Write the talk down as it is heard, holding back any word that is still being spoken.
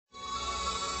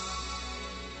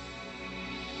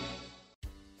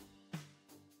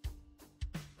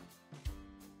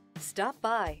Stop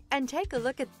by and take a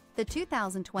look at the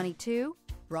 2022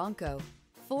 Bronco.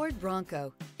 Ford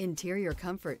Bronco. Interior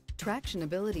comfort, traction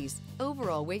abilities,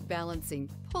 overall weight balancing,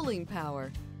 pulling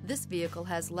power. This vehicle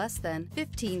has less than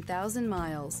 15,000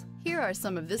 miles. Here are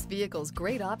some of this vehicle's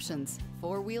great options: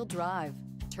 four-wheel drive,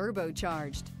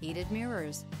 turbocharged, heated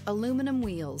mirrors, aluminum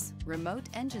wheels, remote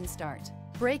engine start,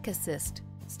 brake assist,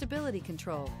 stability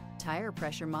control, tire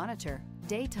pressure monitor,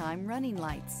 daytime running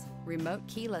lights, remote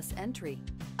keyless entry.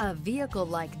 A vehicle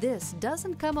like this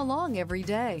doesn't come along every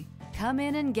day. Come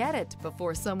in and get it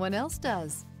before someone else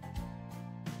does.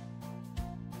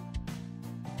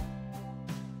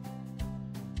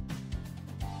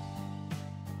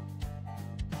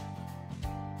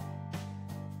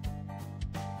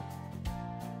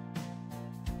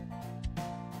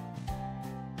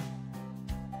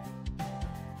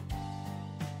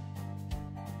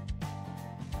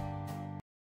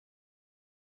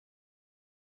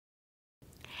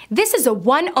 This is a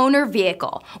one-owner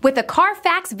vehicle with a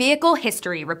Carfax Vehicle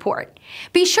History Report.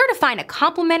 Be sure to find a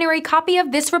complimentary copy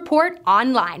of this report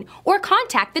online or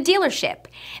contact the dealership.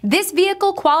 This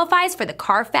vehicle qualifies for the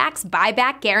Carfax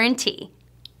Buyback Guarantee.